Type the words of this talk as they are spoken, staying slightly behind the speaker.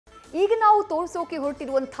ಈಗ ನಾವು ತೋರಿಸೋಕೆ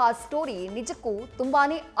ಹೊರಟಿರುವಂತಹ ಸ್ಟೋರಿ ನಿಜಕ್ಕೂ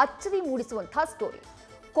ತುಂಬಾನೇ ಅಚ್ಚರಿ ಮೂಡಿಸುವಂತಹ ಸ್ಟೋರಿ.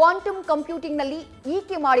 ಕ್ವಾಂಟಮ್ ಕಂಪ್ಯೂಟಿಂಗ್ನಲ್ಲಿ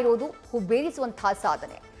ಈಕೆ ಮಾಡಿರೋದು ಹುಬ್ಬೇರಿಸುವಂತಹ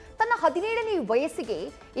ಸಾಧನೆ. ತನ್ನ 17ನೇ ವಯಸ್ಸಿಗೆ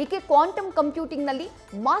ಈಕೆ ಕ್ವಾಂಟಮ್ ಕಂಪ್ಯೂಟಿಂಗ್ನಲ್ಲಿ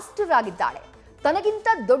ಮಾಸ್ಟರ್ ಆಗಿದ್ದಾಳೆ. ತನಗಿಂತ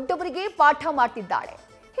ದೊಡ್ಡವರಿಗೆ ಪಾಠ ಮಾಡ್ತಿದ್ದಾಳೆ.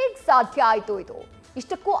 ಹೇಗೆ ಸಾಧ್ಯ ಆಯಿತು ಇದು?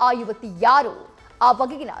 ಇಷ್ಟಕ್ಕೂ ಆ ಯುವತಿ ಯಾರು? ಆ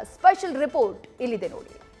ಬಗೆಗಿನ ಸ್ಪೆಷಲ್ ರಿಪೋರ್ಟ್ ಇಲ್ಲಿದೆ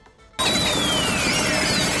ನೋಡಿ.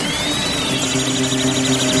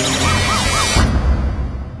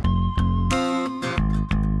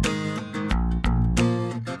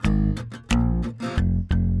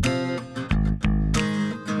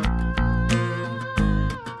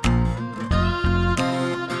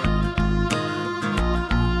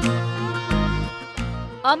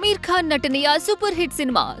 ಅಮೀರ್ ಖಾನ್ ನಟನೆಯ ಸೂಪರ್ ಹಿಟ್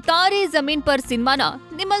ಸಿನಿಮಾ ತಾರೆ ಜಮೀನ್ ಪರ್ ಸಿನಿಮಾನ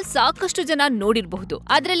ನಿಮ್ಮಲ್ಲಿ ಸಾಕಷ್ಟು ಜನ ನೋಡಿರಬಹುದು.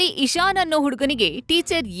 ಅದರಲ್ಲಿ ಇಶಾನ್ ಅನ್ನೋ ಹುಡುಗನಿಗೆ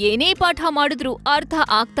ಟೀಚರ್ ಏನೇ ಪಾಠ ಮಾಡಿದ್ರು ಅರ್ಥ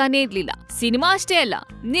ಆಗ್ತಾನೆ ಇರ್ಲಿಲ್ಲ. ಸಿನಿಮಾ ಅಷ್ಟೇ ಅಲ್ಲ,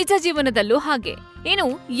 ನಿಜ ಜೀವನದಲ್ಲೂ ಹಾಗೆ. ಏನು,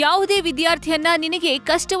 ಯಾವುದೇ ವಿದ್ಯಾರ್ಥಿಯನ್ನ ನಿನಗೆ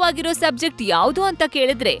ಕಷ್ಟವಾಗಿರೋ ಸಬ್ಜೆಕ್ಟ್ ಯಾವುದು ಅಂತ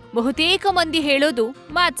ಕೇಳಿದ್ರೆ ಬಹುತೇಕ ಮಂದಿ ಹೇಳೋದು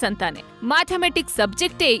ಮ್ಯಾಥ್ಸ್ ಅಂತಾನೆ. ಮ್ಯಾಥಮೆಟಿಕ್ಸ್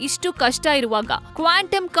ಸಬ್ಜೆಕ್ಟೇ ಇಷ್ಟು ಕಷ್ಟ ಇರುವಾಗ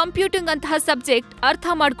ಕ್ವಾಂಟಮ್ ಕಂಪ್ಯೂಟಿಂಗ್ ಅಂತಹ ಸಬ್ಜೆಕ್ಟ್ ಅರ್ಥ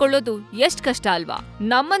ಮಾಡ್ಕೊಳ್ಳೋದು ಎಷ್ಟ್ ಕಷ್ಟ ಅಲ್ವಾ?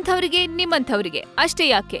 ನಮ್ಮಂಥವ್ರಿಗೆ ನಿಮ್ಮಂಥವ್ರಿಗೆ ಅಷ್ಟೇ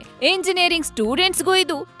ಯಾಕೆ, ಇಂಜಿನಿಯರಿಂಗ್ ಸ್ಟೂಡೆಂಟ್ಸ್ಗೂ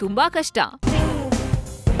ಇದು ತುಂಬಾ ಕಷ್ಟ.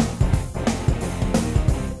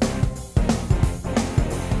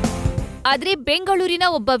 ಆದ್ರೆ ಬೆಂಗಳೂರಿನ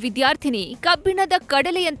ಒಬ್ಬ ವಿದ್ಯಾರ್ಥಿನಿ ಕಬ್ಬಿಣದ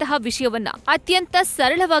ಕಡಲೆಯಂತಹ ವಿಷಯವನ್ನ ಅತ್ಯಂತ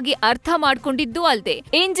ಸರಳವಾಗಿ ಅರ್ಥ ಮಾಡ್ಕೊಂಡಿದ್ದೂ ಅಲ್ಲದೆ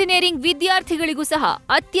ಇಂಜಿನಿಯರಿಂಗ್ ವಿದ್ಯಾರ್ಥಿಗಳಿಗೂ ಸಹ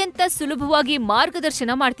ಅತ್ಯಂತ ಸುಲಭವಾಗಿ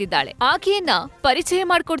ಮಾರ್ಗದರ್ಶನ ಮಾಡ್ತಿದ್ದಾಳೆ. ಆಕೆಯನ್ನ ಪರಿಚಯ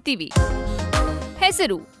ಮಾಡ್ಕೊಡ್ತೀವಿ.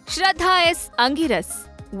 ಹೆಸರು ಶ್ರದ್ಧಾ ಎಸ್ ಅಂಗಿರಸ್.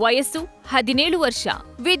 ವಯಸ್ಸು 17 ವರ್ಷ.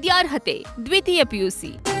 ವಿದ್ಯಾರ್ಹತೆ ದ್ವಿತೀಯ PUC.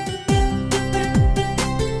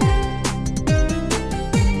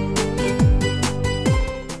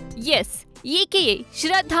 ಎಸ್, ಈಕೆಯೇ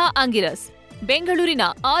ಶ್ರದ್ಧಾ ಆಂಗಿರಸ್. ಬೆಂಗಳೂರಿನ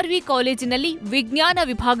RV ಕಾಲೇಜಿನಲ್ಲಿ ವಿಜ್ಞಾನ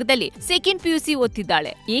ವಿಭಾಗದಲ್ಲಿ ಸೆಕೆಂಡ್ PUC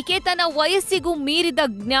ಓದ್ತಿದ್ದಾಳೆ. ಈಕೆ ತನ್ನ ವಯಸ್ಸಿಗೂ ಮೀರಿದ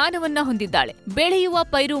ಜ್ಞಾನವನ್ನ ಹೊಂದಿದ್ದಾಳೆ. ಬೆಳೆಯುವ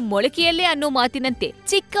ಪೈರು ಮೊಳಕೆಯಲ್ಲೇ ಅನ್ನೋ ಮಾತಿನಂತೆ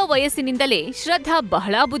ಚಿಕ್ಕ ವಯಸ್ಸಿನಿಂದಲೇ ಶ್ರದ್ಧಾ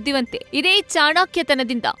ಬಹಳ ಬುದ್ಧಿವಂತೆ. ಇದೇ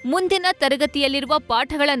ಚಾಣಾಕ್ಯತನದಿಂದ ಮುಂದಿನ ತರಗತಿಯಲ್ಲಿರುವ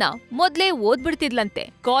ಪಾಠಗಳನ್ನ ಮೊದ್ಲೇ ಓದ್ಬಿಡ್ತಿದ್ಲಂತೆ.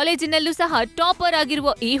 ಕಾಲೇಜಿನಲ್ಲೂ ಸಹ ಟಾಪರ್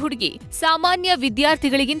ಆಗಿರುವ ಈ ಹುಡುಗಿ ಸಾಮಾನ್ಯ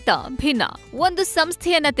ವಿದ್ಯಾರ್ಥಿಗಳಿಗಿಂತ ಭಿನ್ನ. ಒಂದು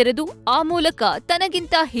ಸಂಸ್ಥೆಯನ್ನ ತೆರೆದು ಆ ಮೂಲಕ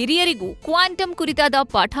ತನಗಿಂತ ಹಿರಿಯರಿಗೂ ಕ್ವಾಂಟಮ್ ಕುರಿತಾದ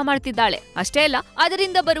ಪಾಠ ಮಾಡ್ತಿದ್ದಾಳೆ. ಅಷ್ಟೇ ಅಲ್ಲ,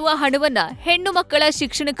 ಅದರಿಂದ ಬರುವ ಹಣವನ್ನ ಹೆಣ್ಣು ಮಕ್ಕಳ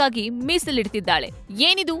ಶಿಕ್ಷಣಕ್ಕಾಗಿ ಮೀಸಲಿಡ್ತಿದ್ದಾಳೆ.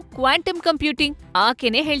 ಏನಿದು ಕ್ವಾಂಟಮ್ ಕಂಪ್ಯೂಟಿಂಗ್?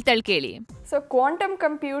 ಆಕೆನೇ ಹೇಳ್ತಾಳೆ ಕೇಳಿ. So quantum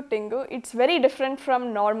computing, it's very different from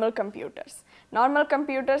normal computers. Normal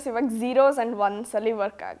computers ಇವಾಗ zeros and ones ಅಲ್ಲಿ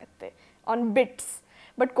ವರ್ಕ್ ಆಗುತ್ತೆ on bits,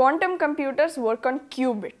 but quantum computers work on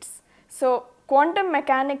qubits. So quantum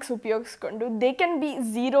mechanics ಉಪಯೋಗಿಸ್ಕೊಂಡು they can be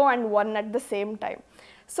 0 and 1 at the same time.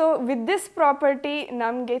 So with this property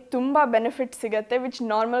ನಮಗೆ ತುಂಬ benefit ಸಿಗುತ್ತೆ which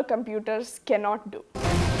normal computers cannot do.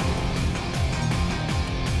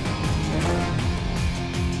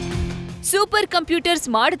 Super computers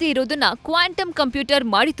ಮಾಡದೇ ಇರೋದನ್ನ quantum computer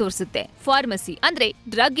ಮಾಡಿ ತೋರಿಸುತ್ತೆ. Pharmacy ಅಂದ್ರೆ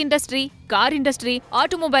drug industry, car industry,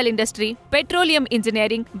 automobile industry, petroleum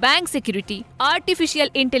engineering, bank security,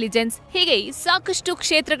 artificial intelligence ಹೀಗೆ ಸಾಕಷ್ಟು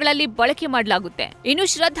ಕ್ಷೇತ್ರಗಳಲ್ಲಿ ಬಳಕೆ ಮಾಡಲಾಗುತ್ತೆ. ಇನ್ನು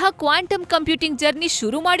ಶ್ರದ್ಧಾ ಕ್ವಾಂಟಮ್ ಕಂಪ್ಯೂಟಿಂಗ್ ಜರ್ನಿ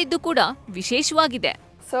ಶುರು ಮಾಡಿದ್ದು ಕೂಡ ವಿಶೇಷವಾಗಿದೆ.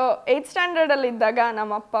 ಸೊ 8th ಸ್ಟ್ಯಾಂಡರ್ಡ್ ಅಲ್ಲಿ ಇದ್ದಾಗ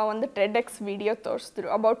ನಮ್ಮಪ್ಪ ಒಂದು TEDx ವಿಡಿಯೋ ತೋರಿಸಿದ್ರು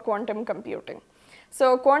about quantum computing. So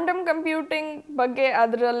quantum computing ಬಗ್ಗೆ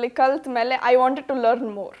ಅದರಲ್ಲಿ ಕಲ್ತ ಮೇಲೆ I wanted to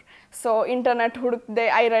learn more. So internet ಹುಡುಕ್ದೆ,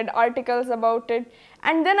 I read articles about it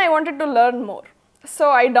and then I wanted to learn more. So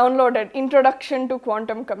I downloaded introduction to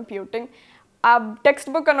quantum computing. ಆ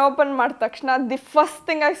text ಬುಕ್ಕನ್ನು open ಮಾಡಿದ ತಕ್ಷಣ the first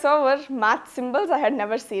thing I saw var math symbols I had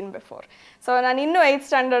never seen before. So ನಾನು ಇನ್ನೂ 8th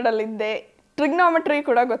ಸ್ಟ್ಯಾಂಡರ್ಡಲ್ಲಿದ್ದೆ, trigonometry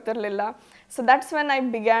ಕೂಡ ಗೊತ್ತಿರಲಿಲ್ಲ. So that's when I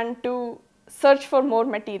began to search for more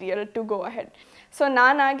material to go ahead. So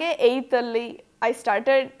ನಾನಾಗೆ 8th ಅಲ್ಲಿ I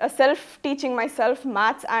started self-teaching myself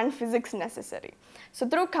maths and physics necessary. So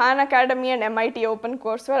through Khan Academy and MIT Open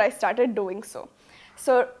Courseware, I started doing so.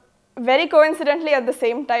 So very coincidentally at the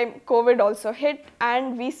same time, COVID also hit and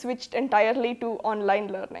we switched entirely to online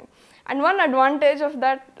learning. And one advantage of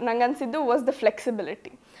that nangansiddu was the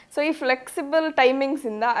flexibility. So ಈ flexible timings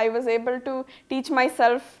ಇಂದ I was able to teach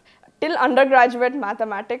myself till undergraduate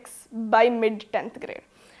mathematics by mid-10th grade.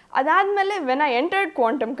 Adadmele when I entered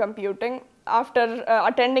quantum computing, after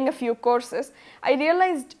attending a few courses, I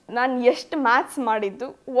realized nan ಎಷ್ಟು maths ಮಾಡಿದ್ದು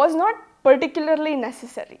was not particularly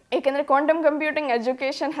necessary. Ekandre quantum computing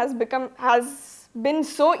education has been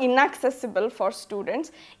so inaccessible for students,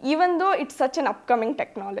 even though it's such an upcoming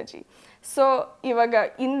technology. So ivaga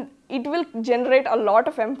it will generate a lot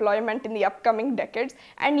of employment in the upcoming decades,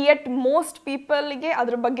 and yet most people ige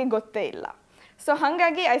adra bagge gotte illa. So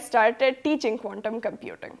hangagi I started teaching quantum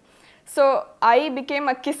computing. So I became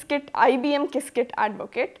a IBM Qiskit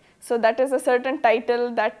advocate. So that is a certain title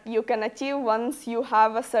that you can achieve once you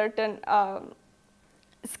have a certain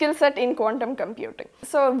skill set in quantum computing.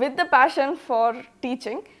 So with the passion for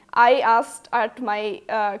teaching, I asked at my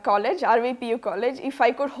college, RVPU college, if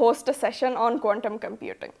I could host a session on quantum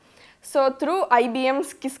computing. So through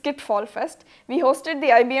IBM's Qiskit Fall Fest, we hosted the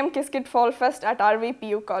IBM Qiskit Fall Fest at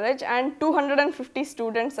RVPU college and 250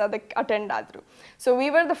 students attend adru. So we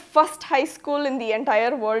were the first high school in the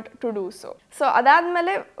entire world to do so. So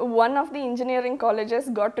adadmele one of the engineering colleges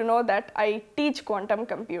got to know that I teach quantum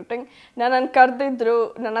computing. Nannan kardidru,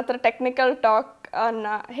 nannatra technical talk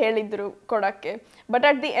anna helidru kodakke. But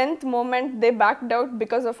at the nth moment they backed out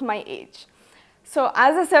because of my age. So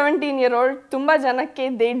as a 17-year-old, tumba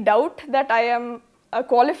janakke they doubt that I am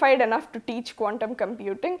qualified enough to teach quantum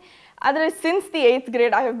computing. Otherwise, since the 8th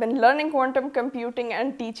grade, I have been learning quantum computing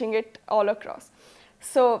and teaching it all across.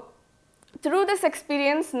 So through this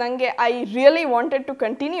experience, I really wanted to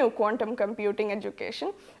continue quantum computing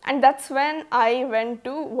education, and that's when I went to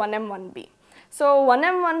 1M1B. So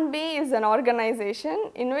 1M1B is an organization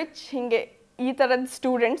in which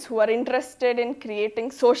students who are interested in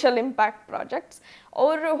creating social impact projects,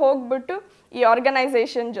 avaru hogbittu ee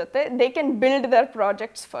organization jothe they can build their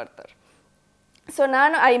projects further. So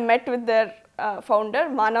I met with their founder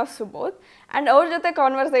Manav Subodh, and our jothe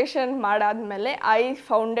conversation madadmele I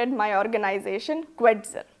founded my organization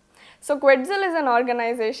Quetzal. So Quetzal is an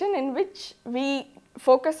organization in which we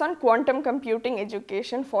focus on quantum computing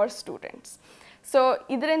education for students. So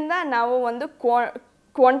idrinda navu ondu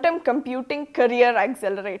quantum computing career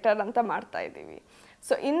accelerator anta marta idivi.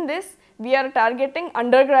 So in this we are targeting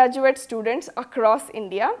undergraduate students across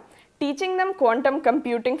India, teaching them quantum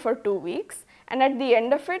computing for 2 weeks, and at the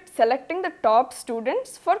end of it selecting the top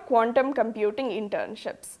students for quantum computing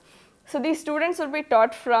internships. So these students will be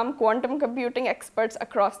taught from quantum computing experts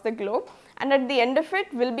across the globe, and at the end of it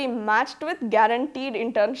will be matched with guaranteed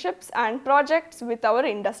internships and projects with our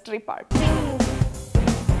industry partners.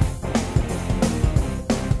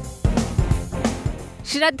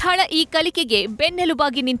 ಶ್ರದ್ಧಾಳ ಈ ಕಲಿಕೆಗೆ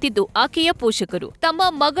ಬೆನ್ನೆಲುಬಾಗಿ ನಿಂತಿದ್ದು ಆಕೆಯ ಪೋಷಕರು. ತಮ್ಮ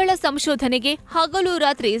ಮಗಳ ಸಂಶೋಧನೆಗೆ ಹಗಲು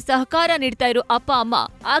ರಾತ್ರಿ ಸಹಕಾರ ನೀಡ್ತಾ ಇರೋ ಅಪ್ಪ ಅಮ್ಮ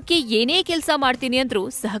ಆಕೆ ಏನೇ ಕೆಲಸ ಮಾಡ್ತೀನಿ ಅಂದ್ರೂ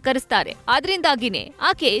ಸಹಕರಿಸ್ತಾರೆ. ಆದ್ರಿಂದಾಗಿನೇ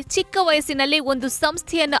ಆಕೆ ಚಿಕ್ಕ ವಯಸ್ಸಿನಲ್ಲೇ ಒಂದು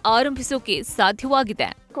ಸಂಸ್ಥೆಯನ್ನ ಆರಂಭಿಸೋಕೆ ಸಾಧ್ಯವಾಗಿದೆ.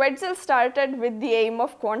 Quetzal started with the aim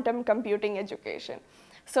of quantum computing education.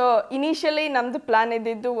 So initially namdu plan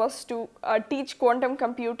ididdu was to teach quantum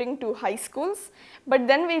computing to high schools, but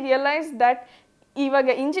then we realized that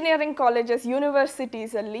ivaga engineering colleges,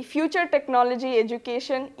 universities alli future technology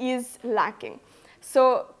education is lacking. So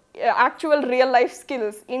actual real life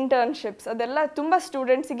skills, internships adella tumba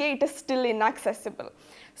students ge it is still inaccessible.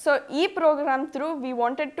 So ee program through we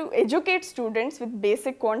wanted to educate students with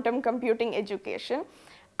basic quantum computing education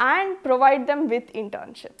and provide them with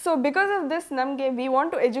internships. So because of this namge we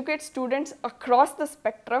want to educate students across the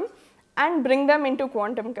spectrum and bring them into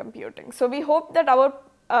quantum computing. So we hope that our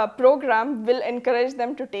program will encourage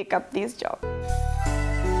them to take up these jobs.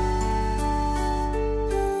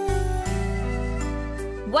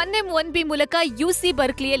 1M1B ಮೂಲಕ UC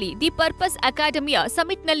ಬರ್ಕ್ಲಿಯಲ್ಲಿ the purpose ಅಕಾಡೆಮಿಯ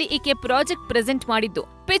ಸಮಿಟ್ನಲ್ಲಿ ಈಕೆ project present ಮಾಡಿದ್ದು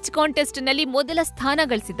pitch ಕಾಂಟೆಸ್ಟ್ನಲ್ಲಿ ಮೊದಲ ಸ್ಥಾನ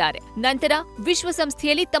ಗಳಿಸಿದ್ದಾರೆ. ನಂತರ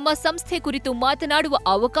ವಿಶ್ವಸಂಸ್ಥೆಯಲ್ಲಿ ತಮ್ಮ ಸಂಸ್ಥೆ ಕುರಿತು ಮಾತನಾಡುವ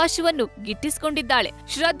ಅವಕಾಶವನ್ನು ಗಿಟ್ಟಿಸಿಕೊಂಡಿದ್ದಾಳೆ.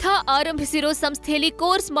 ಶ್ರದ್ಧಾ ಆರಂಭಿಸಿರೋ ಸಂಸ್ಥೆಯಲ್ಲಿ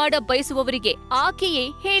ಕೋರ್ಸ್ ಮಾಡ ಬಯಸುವವರಿಗೆ ಆಕೆಯೇ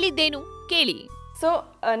ಹೇಳಿದ್ದೇನು ಕೇಳಿ. So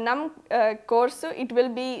nam course it will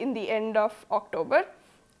be in the end of October,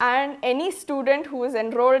 and any student who is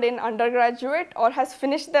enrolled in undergraduate or has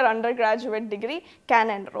finished their undergraduate degree can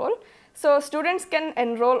enroll. So students can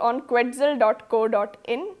enroll on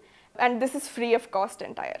quetzal.co.in, and this is free of cost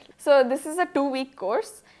entirely. So this is a 2-week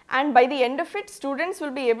course, and by the end of it students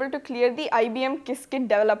will be able to clear the IBM Qiskit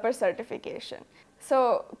developer certification. So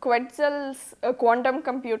Quetzal's quantum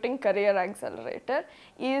computing career accelerator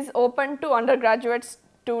is open to undergraduate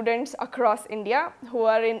students across India who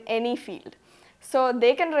are in any field. So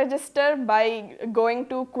they can register by going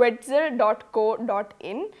to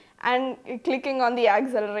quetzal.co.in and clicking on the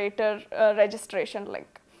accelerator registration link.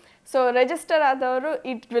 So register adavaru,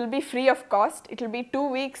 it will be free of cost. It will be 2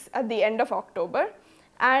 weeks at the end of October,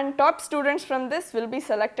 and top students from this will be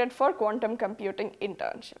selected for quantum computing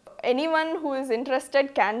internship. Anyone who is interested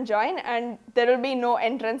can join, and there will be no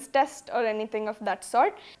entrance test or anything of that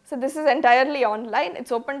sort. So this is entirely online.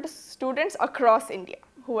 It's open to students across India,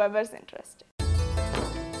 whoever is interested.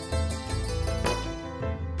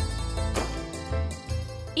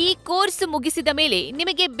 ಈ course ಮುಗಿಸಿದ ಮೇಲೆ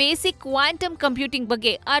ನಿಮಗೆ basic quantum computing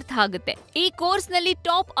ಬಗ್ಗೆ ಅರ್ಥ ಆಗುತ್ತೆ. ಈ course ನಲ್ಲಿ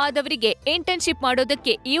top ಆದವರಿಗೆ internship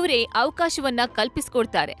ಮಾಡೋದಕ್ಕೆ ಇವರೇ ಅವಕಾಶವನ್ನ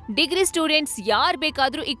ಕಲ್ಪಿಸಿಕೊಡ್ತಾರೆ. ಡಿಗ್ರಿ ಸ್ಟೂಡೆಂಟ್ಸ್ ಯಾರು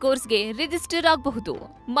ಬೇಕಾದ್ರೂ ಈ ಕೋರ್ಸ್ಗೆ ರಿಜಿಸ್ಟರ್ ಆಗಬಹುದು.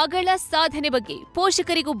 ಮಗಳ ಸಾಧನೆ ಬಗ್ಗೆ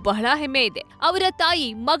ಪೋಷಕರಿಗೂ ಬಹಳ ಹೆಮ್ಮೆ ಇದೆ. ಅವರ ತಾಯಿ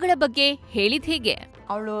ಮಗಳ ಬಗ್ಗೆ ಹೇಳಿದ್ ಹೇಗೆ?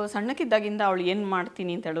 ಅವಳು ಸಣ್ಣಕ್ಕಿದ್ದಾಗಿಂದ ಅವಳು ಏನು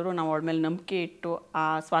ಮಾಡ್ತೀನಿ ಅಂತ ಹೇಳಿದ್ರು ನಾವು ಅವಳ ಮೇಲೆ ನಂಬಿಕೆ ಇಟ್ಟು ಆ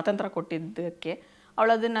ಸ್ವಾತಂತ್ರ್ಯ ಕೊಟ್ಟಿದ್ದಕ್ಕೆ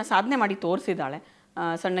ಅವಳು ಅದನ್ನು ಸಾಧನೆ ಮಾಡಿ ತೋರಿಸಿದ್ದಾಳೆ.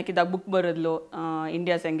 ಸಣ್ಣಕ್ಕಿದ್ದಾಗ ಬುಕ್ ಬರೆದ್ಲು,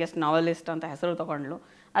 ಇಂಡಿಯಾಸ್ ಯಂಗೆಸ್ಟ್ ನಾವೆಲಿಸ್ಟ್ ಅಂತ ಹೆಸರು ತೊಗೊಂಡ್ಲು.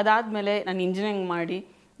 ಅದಾದಮೇಲೆ ನಾನು ಇಂಜಿನಿಯರಿಂಗ್ ಮಾಡಿ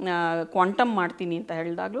ಕ್ವಾಂಟಮ್ ಮಾಡ್ತೀನಿ ಅಂತ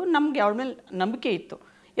ಹೇಳಿದಾಗಲೂ ನಮಗೆ ಅವಳ ಮೇಲೆ ನಂಬಿಕೆ ಇತ್ತು.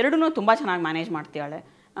 ಎರಡನ್ನೂ ತುಂಬ ಚೆನ್ನಾಗಿ ಮ್ಯಾನೇಜ್ ಮಾಡ್ತಾಳೆ.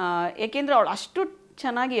 ಏಕೆಂದರೆ ಅವಳು ಅಷ್ಟು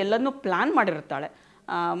ಚೆನ್ನಾಗಿ ಎಲ್ಲದನ್ನೂ ಪ್ಲ್ಯಾನ್ ಮಾಡಿರ್ತಾಳೆ.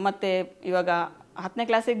 ಮತ್ತು ಇವಾಗ 10ನೇ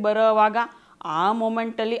ಕ್ಲಾಸಿಗೆ ಬರೋವಾಗ ಆ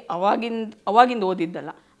ಮೂಮೆಂಟಲ್ಲಿ ಅವಾಗಿಂದ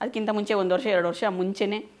ಓದಿದ್ದಲ್ಲ, ಅದಕ್ಕಿಂತ ಮುಂಚೆ 1 ವರ್ಷ 2 ವರ್ಷ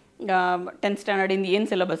ಮುಂಚೆನೇ 10th ಸ್ಟ್ಯಾಂಡರ್ಡಿಂದ ಏನು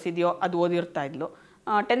ಸಿಲೆಬಸ್ ಇದೆಯೋ ಅದು ಓದಿರ್ತಾ ಇದ್ಲು.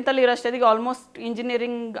 10th ಇರೋಷ್ಟೊತ್ತಿಗೆ ಆಲ್ಮೋಸ್ಟ್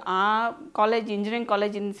ಇಂಜಿನಿಯರಿಂಗ್ ಇಂಜಿನಿಯರಿಂಗ್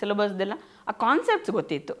ಕಾಲೇಜಿನ ಸಿಲೆಬಸ್ದೆಲ್ಲ ಆ ಕಾನ್ಸೆಪ್ಟ್ಸ್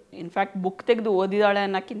ಗೊತ್ತಿತ್ತು. ಇನ್ಫ್ಯಾಕ್ಟ್ ಬುಕ್ ತೆಗೆದು ಓದಿದಾಳೆ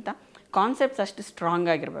ಅನ್ನೋಕ್ಕಿಂತ ಕಾನ್ಸೆಪ್ಟ್ಸ್ ಅಷ್ಟು ಸ್ಟ್ರಾಂಗ್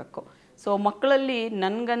ಆಗಿರಬೇಕು. ಸೊ ಮಕ್ಕಳಲ್ಲಿ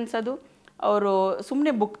ನನಗನ್ಸೋದು ಅವರು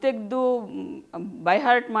ಸುಮ್ಮನೆ ಬುಕ್ ತೆಗೆದು ಬೈ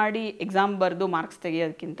ಹಾರ್ಟ್ ಮಾಡಿ ಎಕ್ಸಾಮ್ ಬರೆದು ಮಾರ್ಕ್ಸ್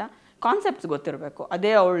ತೆಗಿಯೋದಕ್ಕಿಂತ ಕಾನ್ಸೆಪ್ಟ್ಸ್ ಗೊತ್ತಿರಬೇಕು.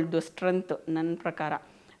 ಅದೇ ಅವಳದು ಸ್ಟ್ರೆಂತ್ ನನ್ನ ಪ್ರಕಾರ.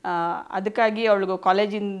 ಅದಕ್ಕಾಗಿ ಅವಳಿಗೂ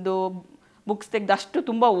ಕಾಲೇಜಿಂದು ಬುಕ್ಸ್ ತೆಗೆದು ಅಷ್ಟು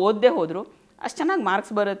ತುಂಬ ಓದದೇ ಹೋದರೂ ಅಷ್ಟು ಚೆನ್ನಾಗಿ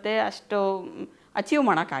ಮಾರ್ಕ್ಸ್ ಬರುತ್ತೆ, ಅಷ್ಟು ಅಚೀವ್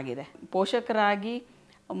ಮಾಡೋಕ್ಕಾಗಿದೆ. ಪೋಷಕರಾಗಿ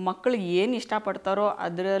ಮಕ್ಕಳು ಏನು ಇಷ್ಟಪಡ್ತಾರೋ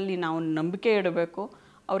ಅದರಲ್ಲಿ ನಾವು ನಂಬಿಕೆ ಇಡಬೇಕು,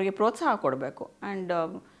 ಅವರಿಗೆ ಪ್ರೋತ್ಸಾಹ ಕೊಡಬೇಕು ಆ್ಯಂಡ್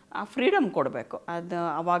ಆ ಫ್ರೀಡಮ್ ಕೊಡಬೇಕು. ಅದು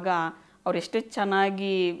ಆವಾಗ ಅವ್ರು ಎಷ್ಟು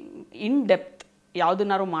ಚೆನ್ನಾಗಿ ಇನ್ ಡೆಪ್ತ್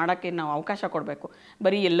ಯಾವುದನ್ನಾರು ಮಾಡೋಕ್ಕೆ ನಾವು ಅವಕಾಶ ಕೊಡಬೇಕು.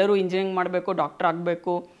 ಬರೀ ಎಲ್ಲರೂ ಇಂಜಿನಿಯರಿಂಗ್ ಮಾಡಬೇಕು, ಡಾಕ್ಟರ್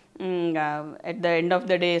ಆಗಬೇಕು, at the end of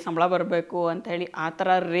the day ಸಂಬಳ ಬರಬೇಕು ಅಂತ ಹೇಳಿ ಆ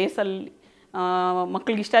ಥರ ರೇಸಲ್ಲಿ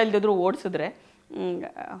ಮಕ್ಳಿಗೆ ಇಷ್ಟ ಇಲ್ಲದಿದ್ರೂ ಓಡಿಸಿದ್ರೆ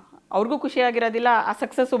ಅವ್ರಿಗೂ ಖುಷಿಯಾಗಿರೋದಿಲ್ಲ, ಆ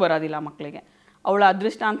ಸಕ್ಸಸ್ಸು ಬರೋದಿಲ್ಲ ಮಕ್ಕಳಿಗೆ. ಅವಳ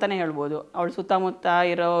ಅದೃಷ್ಟ ಅಂತಲೇ ಹೇಳ್ಬೋದು. ಅವಳು ಸುತ್ತಮುತ್ತ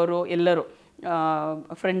ಇರೋರು ಎಲ್ಲರೂ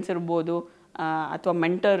ಫ್ರೆಂಡ್ಸ್ ಇರ್ಬೋದು ಅಥವಾ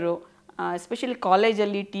ಮೆಂಟರು, ಎಸ್ಪೆಷಲಿ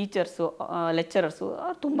ಕಾಲೇಜಲ್ಲಿ ಟೀಚರ್ಸು ಲೆಕ್ಚರರ್ಸು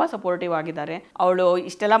ಅವ್ರು ತುಂಬ ಸಪೋರ್ಟಿವ್ ಆಗಿದ್ದಾರೆ. ಅವಳು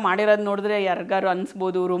ಇಷ್ಟೆಲ್ಲ ಮಾಡಿರೋದು ನೋಡಿದ್ರೆ ಯಾರಿಗಾರು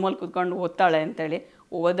ಅನಿಸ್ಬೋದು ರೂಮಲ್ಲಿ ಕೂತ್ಕೊಂಡು ಓದ್ತಾಳೆ ಅಂತೇಳಿ.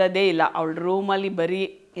 ಓದೋದೇ ಇಲ್ಲ, ಅವಳು ರೂಮಲ್ಲಿ ಬರೀ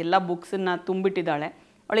ಎಲ್ಲ ಬುಕ್ಸನ್ನು ತುಂಬಿಟ್ಟಿದ್ದಾಳೆ.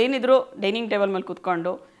 ಅವಳು ಏನಿದ್ರು ಡೈನಿಂಗ್ ಟೇಬಲ್ ಮೇಲೆ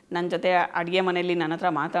ಕೂತ್ಕೊಂಡು ನನ್ನ ಜೊತೆ ಅಡುಗೆ ಮನೆಯಲ್ಲಿ ನನ್ನ ಹತ್ರ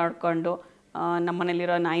ಮಾತಾಡ್ಕೊಂಡು, ನಮ್ಮ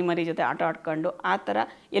ಮನೇಲಿರೋ ನಾಯಿ ಮರಿ ಜೊತೆ ಆಟ ಆಡ್ಕೊಂಡು, ಆ ಥರ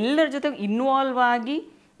ಎಲ್ಲರ ಜೊತೆ ಇನ್ವಾಲ್ವ್ ಆಗಿ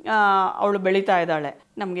ಅವಳು ಬೆಳೀತಾ ಇದ್ದಾಳೆ.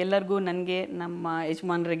 ನಮಗೆಲ್ಲರಿಗೂ, ನನಗೆ, ನಮ್ಮ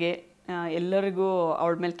ಯಜಮಾನರಿಗೆ ಎಲ್ಲರಿಗೂ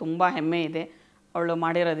ಅವಳ ಮೇಲೆ ತುಂಬ ಹೆಮ್ಮೆ ಇದೆ ಅವಳು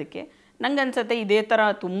ಮಾಡಿರೋದಕ್ಕೆ. ನಂಗೆ ಅನ್ಸುತ್ತೆ ಇದೇ ಥರ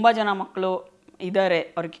ತುಂಬ ಜನ ಮಕ್ಕಳು ಇದ್ದಾರೆ,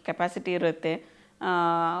 ಅವ್ರಿಗೆ ಕೆಪಾಸಿಟಿ ಇರುತ್ತೆ,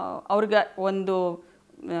 ಅವ್ರಿಗೆ ಒಂದು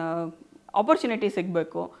ಆಪರ್ಚುನಿಟಿ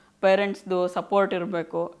ಸಿಗಬೇಕು, ಪೇರೆಂಟ್ಸ್ದು ಸಪೋರ್ಟ್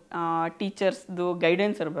ಇರಬೇಕು, ಟೀಚರ್ಸ್ದು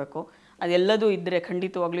ಗೈಡೆನ್ಸ್ ಇರಬೇಕು. ಅದೆಲ್ಲದೂ ಇದ್ದರೆ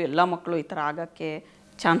ಖಂಡಿತವಾಗ್ಲೂ ಎಲ್ಲ ಮಕ್ಕಳು ಈ ಥರ ಆಗೋಕ್ಕೆ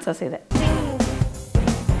ಚಾನ್ಸಸ್ ಇದೆ.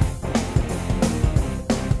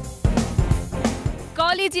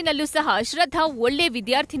 ಕಾಲೇಜಿನಲ್ಲೂ ಸಹ ಶ್ರದ್ಧಾ ಒಳ್ಳೆ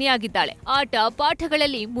ವಿದ್ಯಾರ್ಥಿನಿಯಾಗಿದ್ದಾಳೆ. ಆಟ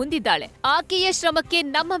ಪಾಠಗಳಲ್ಲಿ ಮುಂದಿದ್ದಾಳೆ. ಆಕೆಯ ಶ್ರಮಕ್ಕೆ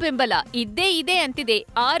ನಮ್ಮ ಬೆಂಬಲ ಇದ್ದೇ ಇದೆ ಅಂತಿದೆ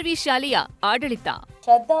ಆರ್ವಿ ಶಾಲೆಯ ಆಡಳಿತ.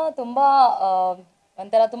 ಶ್ರದ್ಧಾ ತುಂಬಾ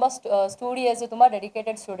ಒಂಥರ ತುಂಬಾ ಸ್ಟೂಡಿಯಸ್, ತುಂಬಾ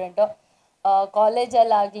ಡೆಡಿಕೇಟೆಡ್ ಸ್ಟೂಡೆಂಟ್.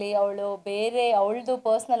 ಕಾಲೇಜಲ್ಲಾಗಲಿ ಅವಳು ಬೇರೆ ಅವಳದು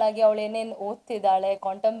ಪರ್ಸ್ನಲ್ ಆಗಿ ಅವಳು ಏನೇನು ಓದ್ತಿದ್ದಾಳೆ,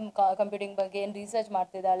 ಕ್ವಾಂಟಮ್ ಕಂಪ್ಯೂಟಿಂಗ್ ಬಗ್ಗೆ ಏನು ರಿಸರ್ಚ್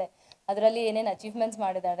ಮಾಡ್ತಿದ್ದಾಳೆ, ಅದರಲ್ಲಿ ಏನೇನು ಅಚೀವ್ಮೆಂಟ್ಸ್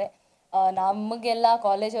ಮಾಡಿದ್ದಾಳೆ, ನಮಗೆಲ್ಲ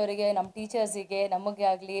ಕಾಲೇಜ್ ಅವರಿಗೆ, ನಮ್ಮ ಟೀಚರ್ಸಿಗೆ, ನಮಗೆ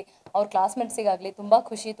ಆಗಲಿ ಅವ್ರ ಕ್ಲಾಸ್ಮೇಟ್ಸಿಗಾಗಲಿ ತುಂಬ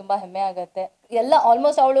ಖುಷಿ, ತುಂಬ ಹೆಮ್ಮೆ ಆಗುತ್ತೆ. ಎಲ್ಲ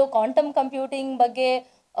ಆಲ್ಮೋಸ್ಟ್ ಅವಳು ಕ್ವಾಂಟಮ್ ಕಂಪ್ಯೂಟಿಂಗ್ ಬಗ್ಗೆ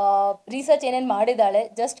ರಿಸರ್ಚ್ ಏನೇನು ಮಾಡಿದ್ದಾಳೆ,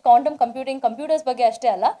 ಜಸ್ಟ್ ಕ್ವಾಂಟಮ್ ಕಂಪ್ಯೂಟರ್ಸ್ ಬಗ್ಗೆ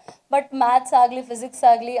ಅಷ್ಟೇ ಅಲ್ಲ, ಬಟ್ ಮ್ಯಾಥ್ಸ್ ಆಗಲಿ ಫಿಸಿಕ್ಸ್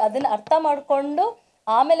ಆಗಲಿ ಅದನ್ನು ಅರ್ಥ ಮಾಡಿಕೊಂಡು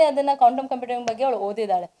ಆಮೇಲೆ ಅದನ್ನು ಕ್ವಾಂಟಮ್ ಕಂಪ್ಯೂಟಿಂಗ್ ಬಗ್ಗೆ ಅವಳು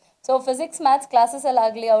ಓದಿದ್ದಾಳೆ. ಸೊ ಫಿಸಿಕ್ಸ್ ಮ್ಯಾಥ್ಸ್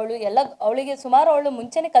ಕ್ಲಾಸಸ್ಸಲ್ಲಾಗಲಿ ಅವಳಿಗೆ ಸುಮಾರು ಅವಳು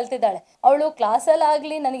ಮುಂಚೆನೇ ಕಲ್ತಿದ್ದಾಳೆ. ಅವಳು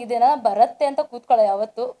ಕ್ಲಾಸಲ್ಲಾಗಲಿ ನನಗೆ ಇದೇನ ಬರುತ್ತೆ ಅಂತ ಕೂತ್ಕೊಳ್ಳೋ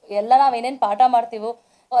ಯಾವತ್ತು, ಎಲ್ಲ ನಾವೇನೇನು ಪಾಠ ಮಾಡ್ತೀವೋ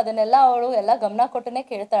ಅದನ್ನೆಲ್ಲ ಅವಳು ಎಲ್ಲ ಗಮನ ಕೊಟ್ಟೇ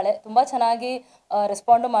ಕೇಳ್ತಾಳೆ. ತುಂಬ ಚೆನ್ನಾಗಿ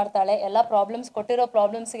ರೆಸ್ಪಾಂಡು ಮಾಡ್ತಾಳೆ. ಎಲ್ಲ ಕೊಟ್ಟಿರೋ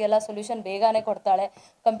ಪ್ರಾಬ್ಲಮ್ಸ್ಗೆಲ್ಲ ಸೊಲ್ಯೂಷನ್ ಬೇಗನೆ ಕೊಡ್ತಾಳೆ.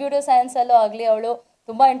 ಕಂಪ್ಯೂಟರ್ ಸೈನ್ಸಲ್ಲೂ ಆಗಲಿ ಅವಳು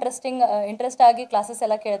ತುಂಬ ಇಂಟ್ರೆಸ್ಟ್ ಆಗಿ ಕ್ಲಾಸಸ್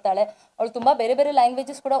ಎಲ್ಲ ಕೇಳ್ತಾಳೆ. ಅವಳು ತುಂಬ ಬೇರೆ ಬೇರೆ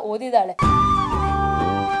ಲ್ಯಾಂಗ್ವೇಜಸ್ ಕೂಡ ಓದಿದ್ದಾಳೆ.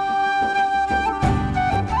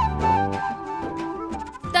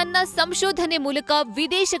 ತನ್ನ ಸಂಶೋಧನೆ ಮೂಲಕ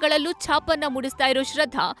ವಿದೇಶಗಳಲ್ಲೂ ಛಾಪನ್ನ ಮೂಡಿಸ್ತಾ ಇರೋ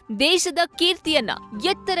ಶ್ರದ್ಧಾ ದೇಶದ ಕೀರ್ತಿಯನ್ನ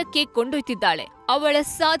ಎತ್ತರಕ್ಕೆ ಕೊಂಡೊಯ್ತಿದ್ದಾಳೆ. ಅವಳ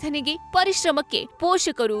ಸಾಧನೆಗೆ, ಪರಿಶ್ರಮಕ್ಕೆ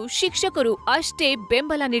ಪೋಷಕರು, ಶಿಕ್ಷಕರು ಅಷ್ಟೇ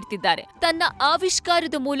ಬೆಂಬಲ ನೀಡ್ತಿದ್ದಾರೆ. ತನ್ನ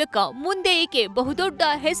ಆವಿಷ್ಕಾರದ ಮೂಲಕ ಮುಂದೆ ಏಕೆ ಬಹುದೊಡ್ಡ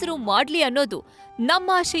ಹೆಸರು ಮಾಡ್ಲಿ ಅನ್ನೋದು ನಮ್ಮ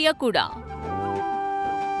ಆಶಯ ಕೂಡ.